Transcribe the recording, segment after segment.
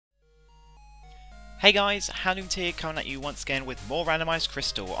Hey guys, Dupes here coming at you once again with more Randomised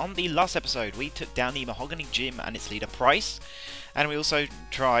Crystal. On the last episode we took down the Mahogany Gym and its leader Price, and we also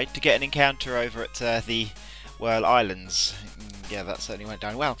tried to get an encounter over at the Whirl Islands. Yeah, that certainly went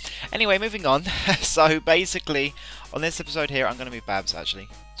down well. Anyway, moving on. So basically, on this episode here I'm going to move Babs actually,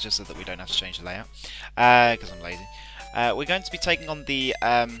 just so that we don't have to change the layout, because I'm lazy. We're going to be taking on the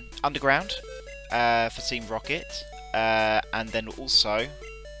Underground for Team Rocket, and then also...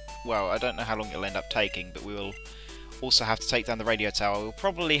 well, I don't know how long it'll end up taking, but we will also have to take down the radio tower. We'll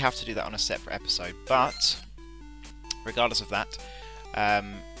probably have to do that on a separate episode, but regardless of that, I'll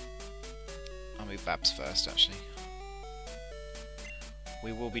move Babs first, actually.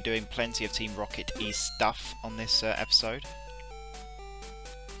 We will be doing plenty of Team Rocket-y stuff on this episode.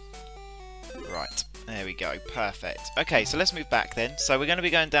 Right, there we go, perfect. Okay, so let's move back then. So we're going to be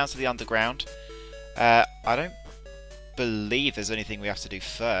going down to the Underground. I don't believe there's anything we have to do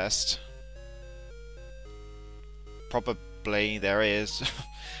first. Probably there is.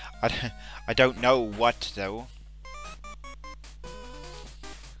 I don't know what though.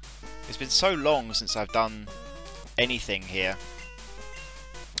 It's been so long since I've done anything here.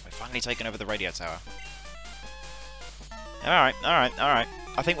 We've finally taken over the radio tower. Alright.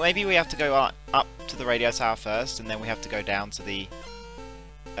 I think maybe we have to go up to the radio tower first, and then we have to go down to the...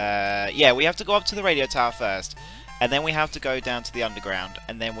 yeah, we have to go up to the radio tower first. And then we have to go down to the Underground,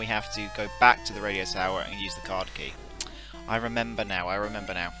 and then we have to go back to the radio tower and use the card key. I remember now,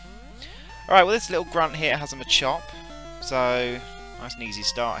 Alright, well this little grunt here has a Machop, so nice and easy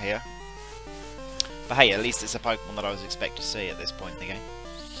start here. But hey, at least it's a Pokemon that I was expecting to see at this point in the game.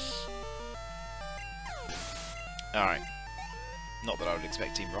 Alright. Not that I would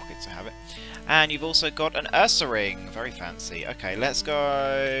expect Team Rocket to have it. And you've also got an Ursaring, very fancy. Okay, let's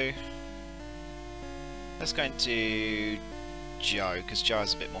go... let's go into Joe, because Joe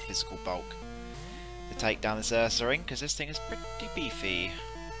has a bit more physical bulk to take down this Ursaring, because this thing is pretty beefy.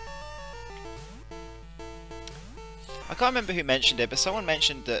 I can't remember who mentioned it, but someone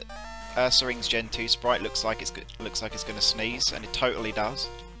mentioned that Ursaring's Gen 2 sprite looks like it's going to sneeze, and it totally does.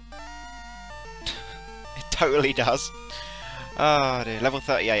 It totally does. Oh dear, level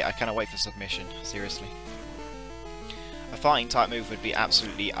 38, I cannot wait for submission, seriously. A fighting type move would be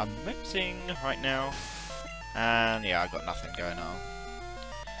absolutely amazing right now. And yeah, I've got nothing going on.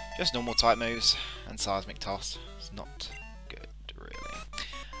 Just normal type moves and seismic toss. It's not good, really.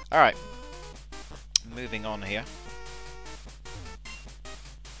 Alright. Moving on here.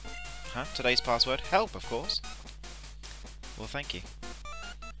 Huh? Today's password? Help, of course. Well, thank you.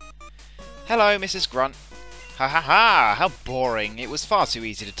 Hello, Mrs. Grunt. Ha ha ha! How boring. It was far too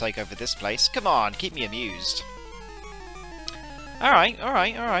easy to take over this place. Come on, keep me amused. Alright.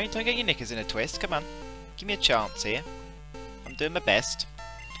 Don't get your knickers in a twist. Come on. Give me a chance here. I'm doing my best.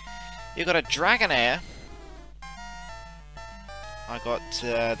 You've got a Dragonair. I got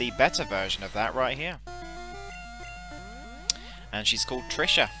the better version of that right here. And she's called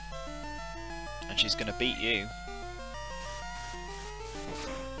Trisha. And she's going to beat you.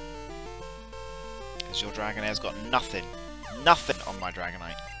 Because your Dragonair's got nothing. Nothing on my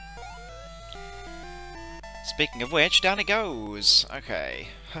Dragonite. Speaking of which, down it goes. Okay.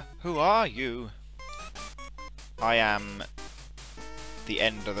 Who are you? I am the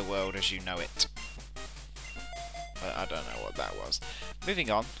end of the world as you know it. But I don't know what that was.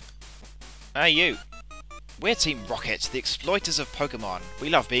 Moving on. Hey you! We're Team Rocket, the exploiters of Pokémon. We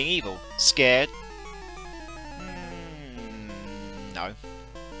love being evil. Scared? No.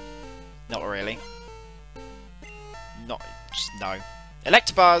 Not really. Just no.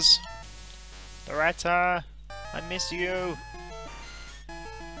 Electabuzz! Rattata! I miss you!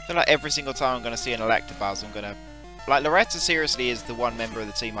 I feel like every single time I'm going to see an Electabuzz, I'm going to... like, Loretta seriously is the one member of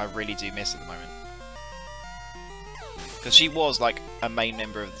the team I really do miss at the moment. Because she was, like, a main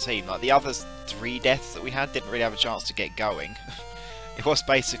member of the team. Like, the other 3 deaths that we had didn't really have a chance to get going. It was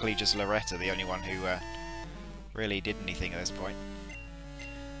basically just Loretta, the only one who really did anything at this point.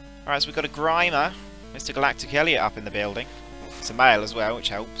 Alright, so we've got a Grimer. Mr. Galactic Elliot up in the building. It's a male as well, which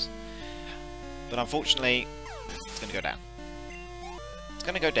helps. But unfortunately, it's going to go down. It's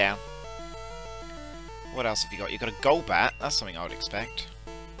going to go down. What else have you got? You've got a Golbat. That's something I would expect.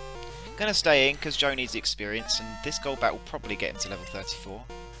 Going to stay in because Joe needs the experience, and this Golbat will probably get him to level 34.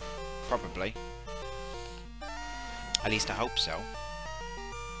 Probably. At least I hope so.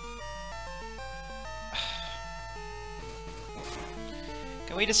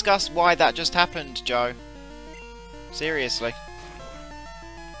 Can we discuss why that just happened, Joe? Seriously.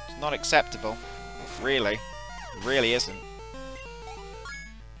 It's not acceptable. Really. It really isn't.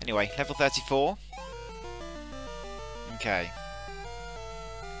 Anyway, level 34. Okay.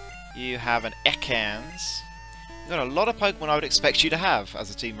 You have an Ekans. You've got a lot of Pokemon I would expect you to have as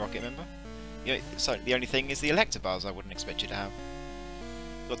a Team Rocket member. So the only thing is the Electabuzz I wouldn't expect you to have.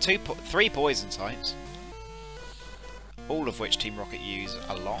 You've got three poison types. All of which Team Rocket use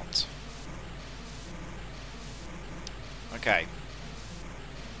a lot. Okay.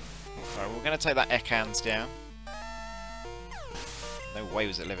 Right, we're going to take that Ekans down. No way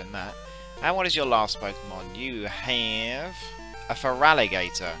was it living that. And what is your last Pokemon? You have a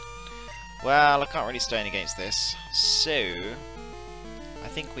Feraligatr. Well, I can't really stand against this. So, I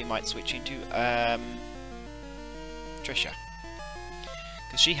think we might switch into Trisha.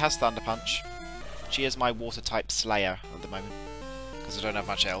 Because she has Thunder Punch. She is my Water-type Slayer at the moment. Because I don't have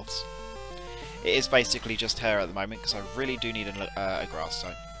much else. It is basically just her at the moment, because I really do need a Grass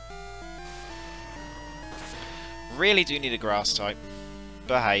type. Really do need a Grass type.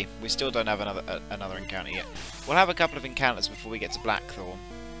 But hey, we still don't have another encounter yet. We'll have a couple of encounters before we get to Blackthorn.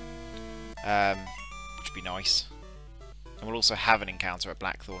 Which would be nice. And we'll also have an encounter at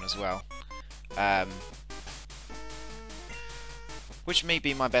Blackthorn as well. Which may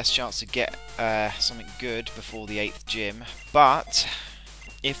be my best chance to get something good before the 8th gym. But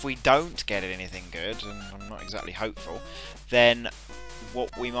if we don't get anything good, and I'm not exactly hopeful, then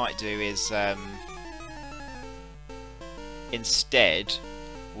what we might do is instead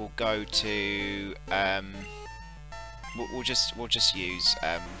we'll go to we'll just use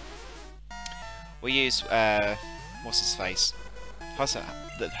we'll use what's his face?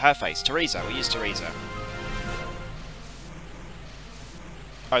 Her face. Teresa. We'll use Teresa.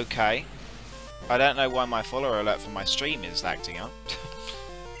 Okay. I don't know why my follower alert for my stream is acting up.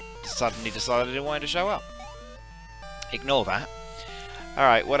 Suddenly decided I didn't want it to show up. Ignore that.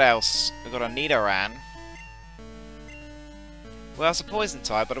 Alright, what else? We've got a Nidoran. Well, it's a poison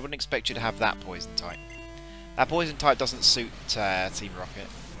type, but I wouldn't expect you to have that poison type. That poison type doesn't suit Team Rocket.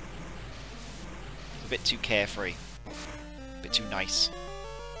 It's a bit too carefree. A bit too nice.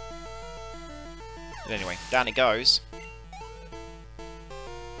 But anyway, down it goes.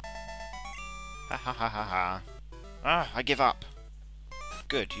 Ha ha ha ha ha. Ah, I give up.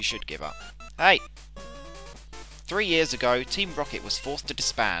 Good, you should give up. Hey! 3 years ago, Team Rocket was forced to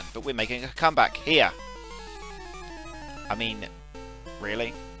disband, but we're making a comeback here. I mean,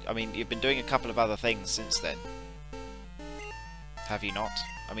 really? I mean, you've been doing a couple of other things since then. Have you not?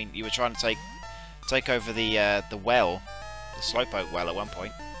 I mean, you were trying to take over the well, the Slowpoke well at one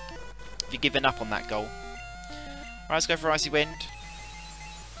point. Have you given up on that goal? Alright, let's go for Icy Wind.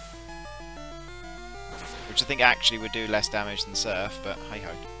 Which I think actually would do less damage than Surf, but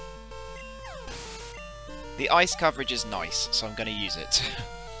hey-ho. The ice coverage is nice, so I'm going to use it.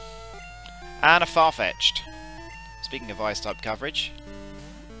 And a Farfetch'd. Speaking of ice-type coverage,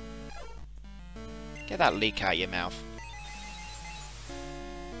 get that leak out of your mouth.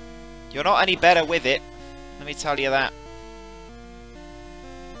 You're not any better with it, let me tell you that.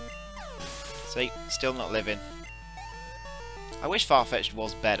 See, still not living. I wish Farfetch'd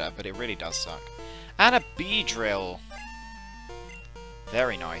was better, but it really does suck. And a Beedrill.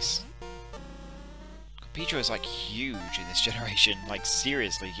 Very nice. Beedrill is like huge in this generation, like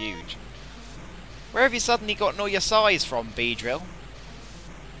seriously huge. Where have you suddenly gotten all your size from, Beedrill?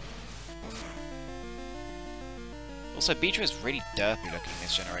 Also, Beedrill is really derpy looking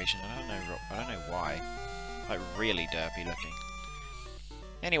this generation. I don't know why. Like really derpy looking.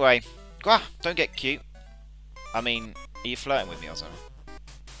 Anyway, don't get cute. I mean, are you flirting with me or something?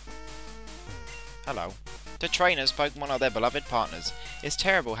 Hello. To trainers, Pokemon are their beloved partners. It's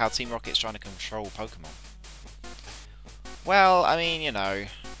terrible how Team Rocket's trying to control Pokemon. Well, I mean, you know,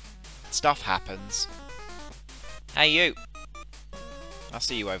 stuff happens. Hey you! I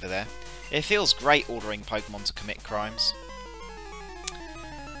see you over there. It feels great ordering Pokemon to commit crimes.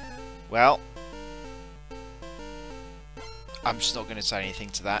 Well, I'm just not going to say anything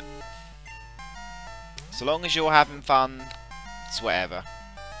to that. So long as you're having fun, it's whatever.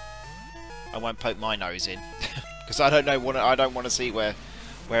 I won't poke my nose in because I don't want to see where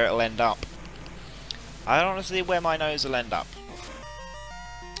it'll end up. I don't want to see where my nose will end up.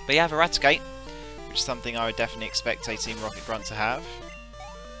 But you have a Raticate, which is something I would definitely expect a Team Rocket Grunt to have.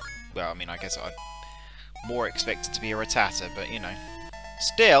 Well, I mean, I guess I'd more expect it to be a Rattata, but you know,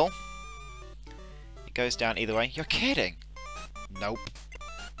 still, it goes down either way. You're kidding? Nope.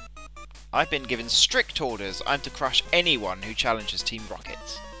 I've been given strict orders. I'm to crush anyone who challenges Team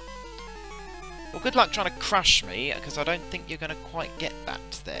Rocket. Well, good luck trying to crush me, because I don't think you're going to quite get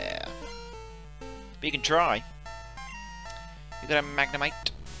that there. But you can try. You got a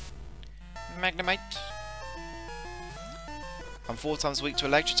Magnemite. Magnemite. I'm 4 times weak to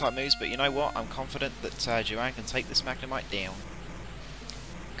electric type moves, but you know what? I'm confident that Giovanni can take this Magnemite down.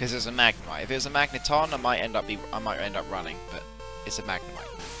 Because it's a Magnemite. If it was a Magneton, I might end up running, but it's a Magnemite.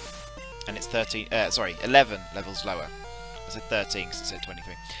 And it's 11 levels lower. I said 13 because it said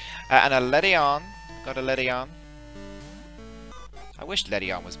 23. And a Ledian. Got a Ledian. I wish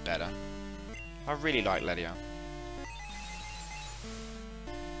Ledian was better. I really like Ledian.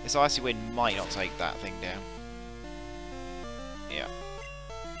 This Icy Wind might not take that thing down. Yeah.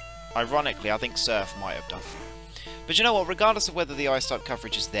 Ironically, I think Surf might have done. But you know what? Regardless of whether the Ice type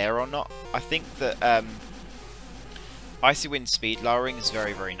coverage is there or not, I think that Icy Wind speed lowering is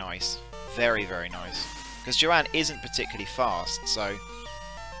very, very nice. Very, very nice. Because Joanne isn't particularly fast, so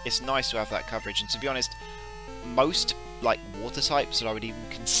it's nice to have that coverage. And to be honest, most like water types that I would even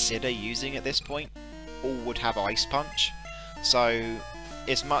consider using at this point all would have Ice Punch. So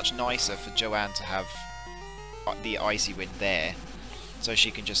it's much nicer for Joanne to have the Icy Wind there, so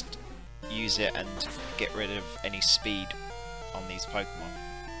she can just use it and get rid of any speed on these Pokemon.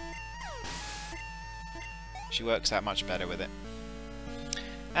 She works out much better with it.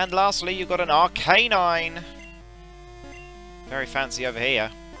 And lastly, you've got an Arcanine. Very fancy over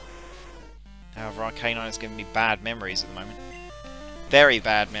here. However, Arcanine is giving me bad memories at the moment. Very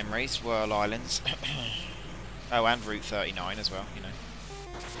bad memories, Whirl Islands. Oh, and Route 39 as well, you know.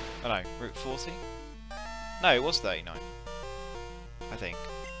 Oh no, Route 40? No, it was 39. I think.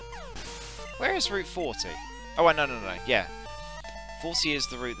 Where is Route 40? Oh, no, yeah. 40 is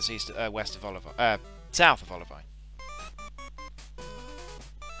the route that's west of Olivine. South of Olivine.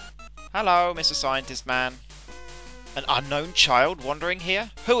 Hello, Mr. Scientist Man. An unknown child wandering here?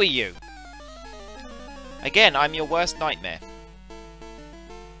 Who are you? Again, I'm your worst nightmare.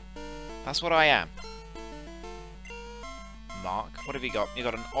 That's what I am. Mark, what have you got? You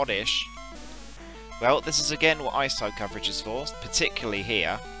got an Oddish. Well, this is again what Ice type coverage is for, particularly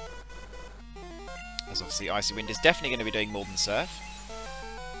here. As obviously Icy Wind is definitely going to be doing more than Surf.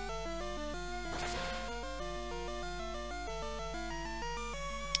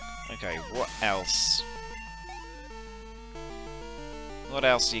 Okay, what else? What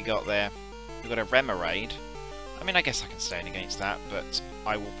else you got there? We've got a Remoraid. I mean, I guess I can stand against that, but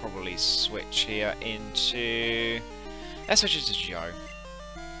I will probably switch here into... Let's switch it to Joe.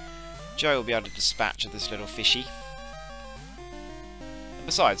 Joe will be able to dispatch of this little fishy. And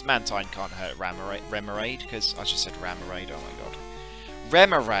besides, Mantine can't hurt Remoraid, because... I just said Remoraid, oh my god.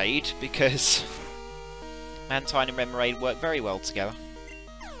 Remoraid, because... Mantine and Remoraid work very well together.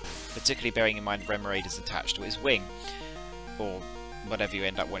 Particularly bearing in mind Remoraid is attached to his wing. Or whatever you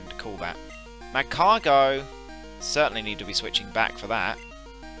end up wanting to call that. Magcargo! Certainly need to be switching back for that.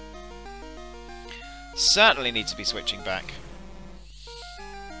 Certainly need to be switching back.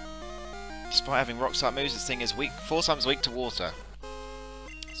 Despite having rock type moves, this thing is weak, 4 times weak to water.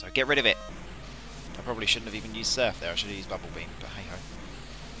 So get rid of it. I probably shouldn't have even used Surf there, I should have used Bubble Beam, but hey ho.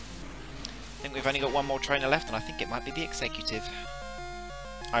 I think we've only got one more trainer left, and I think it might be the Executive.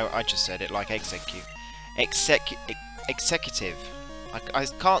 I just said it like Execute. Executive. I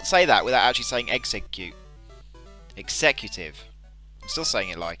can't say that without actually saying Execute. Executive. I'm still saying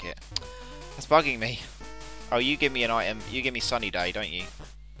it like it. That's bugging me. Oh, you give me an item. You give me Sunny Day, don't you?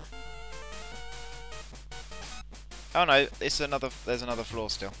 Oh no, it's another. There's another floor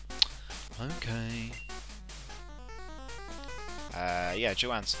still. Okay. Yeah,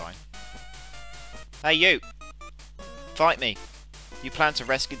 Joanne's fine. Hey, you! Fight me. You plan to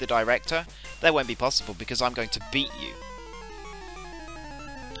rescue the director? That won't be possible because I'm going to beat you.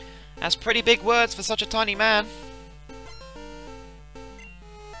 That's pretty big words for such a tiny man.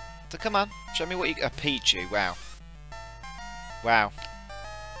 So come on, show me what you... A Pichu, wow. Wow.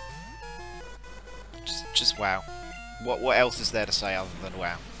 Just wow. What else is there to say other than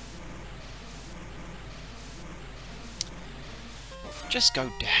wow? Just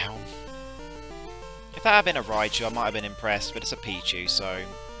go down. If that had been a Raichu, I might have been impressed, but it's a Pichu, so...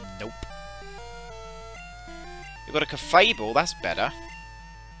 Nope. We've got a Clefable, that's better.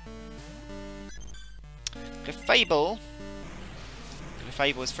 Clefable.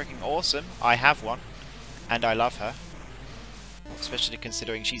 Clefable is freaking awesome. I have one. And I love her. Especially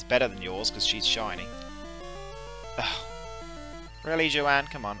considering she's better than yours, because she's shiny. Ugh. Really, Joanne?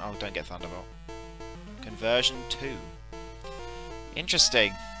 Come on. Oh, don't get Thunderbolt. Conversion 2.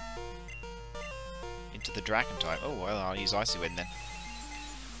 Interesting. Into the Dragon type. Oh, well, I'll use Icy Wind then.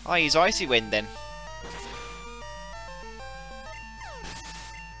 I'll use Icy Wind then.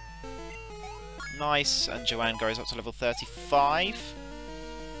 Nice, and Joanne goes up to level 35.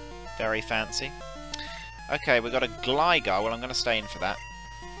 Very fancy. Okay, we've got a Gligar. Well, I'm going to stay in for that.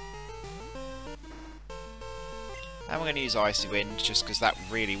 And we're going to use Icy Wind, just because that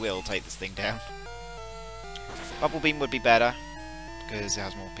really will take this thing down. Bubble Beam would be better, because it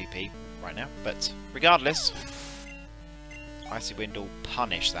has more PP right now. But regardless, Icy Wind will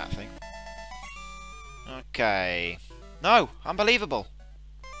punish that thing. Okay. No! Unbelievable!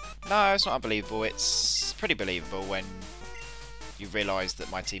 No, it's not unbelievable. It's pretty believable when you realise that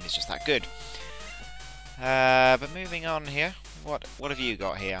my team is just that good. But moving on here. What have you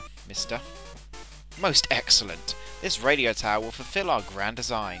got here, mister? Most excellent! This radio tower will fulfill our grand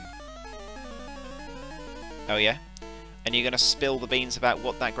design. Oh yeah? And you're going to spill the beans about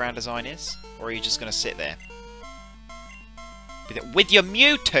what that grand design is? Or are you just going to sit there? With your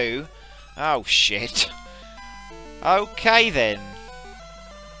Mewtwo? Oh shit. Okay then.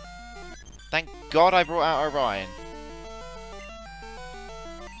 Thank God I brought out Orion.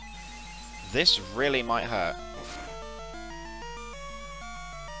 This really might hurt.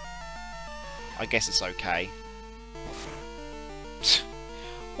 I guess it's okay.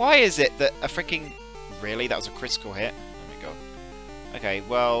 Why is it that a freaking... Really? That was a critical hit? Oh my god. Okay,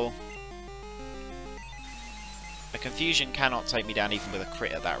 well... A Confusion cannot take me down even with a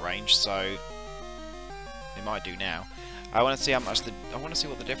crit at that range, so... It might do now. I want to see how much the... I want to see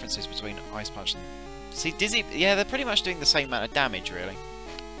what the difference is between Ice Punch and... See, Dizzy... Yeah, they're pretty much doing the same amount of damage, really.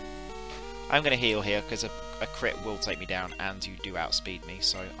 I'm going to heal here, because a crit will take me down, and you do outspeed me,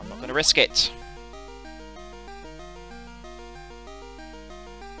 so I'm not going to risk it.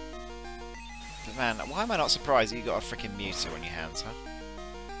 But man, why am I not surprised that you got a freaking Mewtwo on your hands, huh?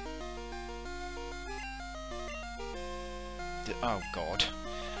 Oh god.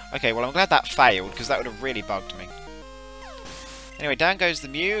 Okay, well I'm glad that failed, because that would have really bugged me. Anyway, down goes the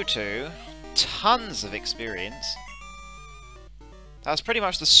Mewtwo. Tons of experience. That was pretty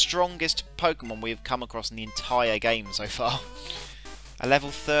much the strongest Pokemon we've come across in the entire game so far. A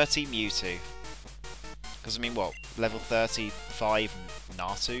level 30 Mewtwo. Because, I mean, what? Level 35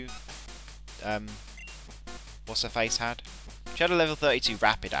 Natu? What's her face had? She had a level 32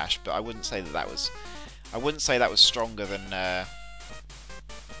 Rapidash, but I wouldn't say that was... I wouldn't say that was stronger than... I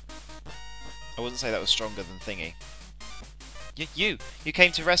wouldn't say that was stronger than Thingy. You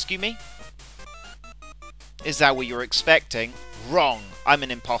came to rescue me? Is that what you were expecting? Wrong! I'm an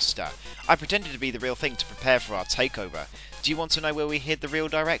imposter. I pretended to be the real thing to prepare for our takeover. Do you want to know where we hid the real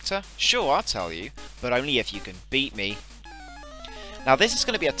director? Sure, I'll tell you, but only if you can beat me. Now this is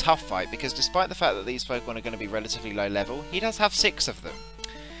going to be a tough fight, because despite the fact that these Pokemon are going to be relatively low level, he does have 6 of them.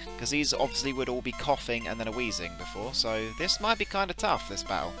 Because these obviously would all be coughing and then a wheezing before, so this might be kind of tough, this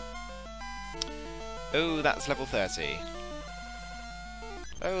battle. Oh, that's level 30.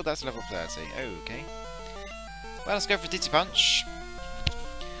 Oh, that's level 30. Okay. Well, let's go for Ditty Punch.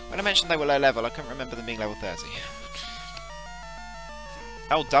 When I mentioned they were low level, I couldn't remember them being level 30.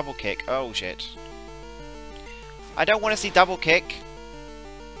 Oh, double kick. Oh, shit. I don't want to see double kick.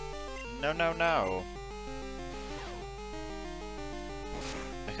 No, no, no.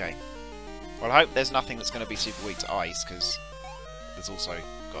 Okay. Well, I hope there's nothing that's going to be super weak to ice, because there's also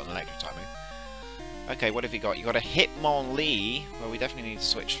got an electric type move. Okay, what have you got? You got a Hitmonlee. Well, we definitely need to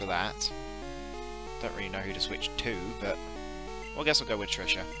switch for that. Don't really know who to switch to, but... Well, I guess I'll go with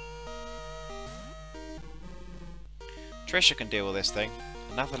Trisha. Trisha can deal with this thing.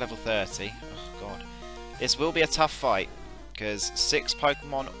 Another level 30. Oh, god. This will be a tough fight, because 6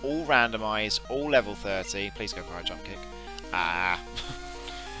 Pokemon, all randomised, all level 30. Please go for a jump kick. Ah!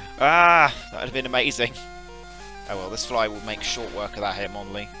 Ah! That would have been amazing. Oh well, this fly will make short work of that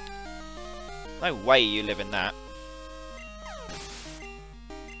Hitmonlee. No way you live in that.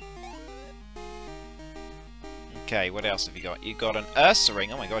 Okay, what else have you got? You got an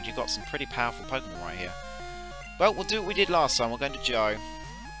Ursaring. Oh my god, you got some pretty powerful Pokemon right here. Well, we'll do what we did last time. We're going to Joe.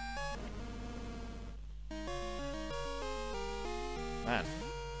 Man.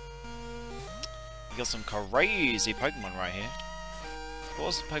 You got some crazy Pokemon right here. What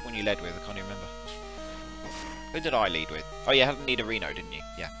was the Pokemon you led with? I can't even remember. Who did I lead with? Oh, you had Nidorino, didn't you?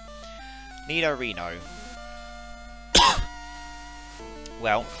 Yeah. Nidorino.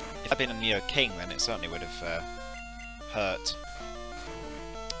 Well, if I'd been a Nidoking, then it certainly would have hurt.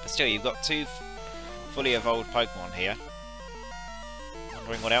 But still, you've got 2 fully evolved Pokemon here.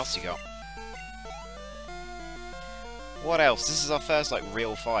 Wondering what else you got. What else? This is our first, like,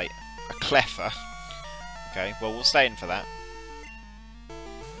 real fight. A Cleffa. Okay, well, we'll stay in for that.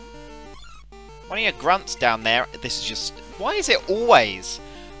 One of your grunts down there. This is just... Why is it always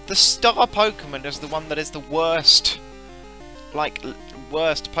the star Pokemon is the one that is the worst, like,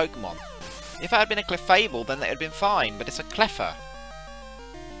 worst Pokemon? If it had been a Clefable, then that had been fine, but it's a Cleffa.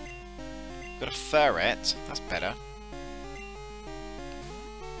 Got a Furret. That's better.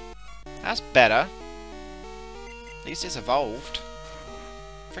 That's better. At least it's evolved.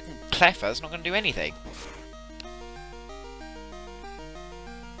 Freaking Cleffa's not going to do anything.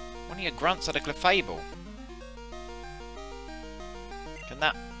 One of your grunts had a Clefable. Can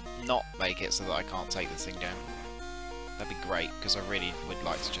that not make it so that I can't take this thing down? That'd be great, because I really would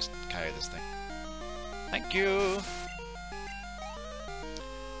like to just KO this thing. Thank you!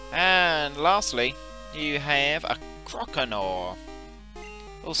 And lastly, you have a Croconaw.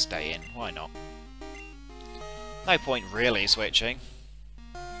 We'll stay in, why not? No point really switching.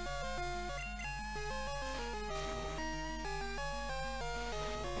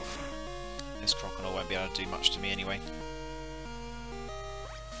 This Croconaw won't be able to do much to me anyway.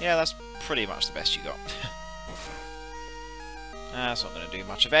 Yeah, that's pretty much the best you got. That's not going to do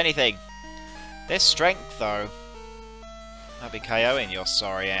much of anything. This strength, though. I'll be KOing your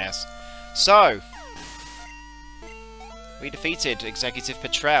sorry ass. So, we defeated Executive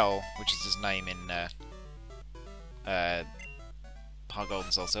Petrel, which is his name in Par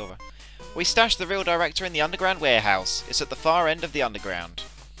Golden Soul Silver. We stashed the real director in the underground warehouse. It's at the far end of the underground.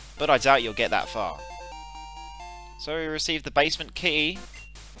 But I doubt you'll get that far. So we received the basement key.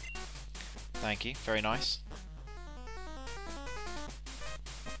 Thank you, very nice.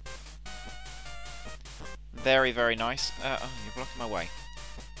 Very, very nice. Oh, you're blocking my way.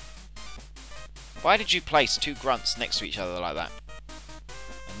 Why did you place two grunts next to each other like that?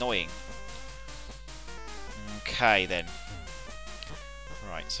 Annoying. Okay, then.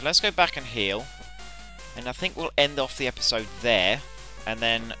 Right, so let's go back and heal. And I think we'll end off the episode there. And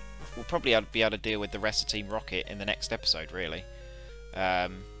then we'll probably be able to deal with the rest of Team Rocket in the next episode, really. I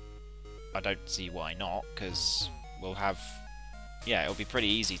don't see why not, because we'll have... Yeah, it'll be pretty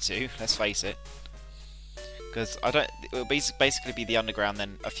easy to, let's face it. Because it'll basically be the underground,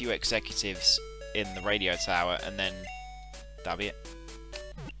 then a few executives in the radio tower, and then that'll be it.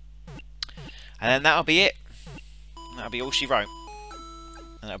 And then that'll be it. That'll be all she wrote.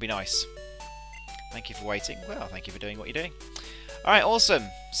 And that'll be nice. Thank you for waiting. Well, thank you for doing what you're doing. Alright, awesome.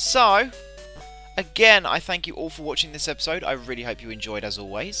 So, again, I thank you all for watching this episode. I really hope you enjoyed, as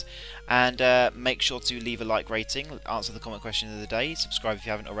always. And make sure to leave a like rating, answer the comment question of the day, subscribe if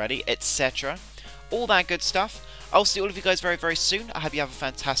you haven't already, etc. All that good stuff. I'll see all of you guys very, very soon. I hope you have a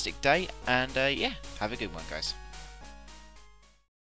fantastic day. And, yeah, have a good one, guys.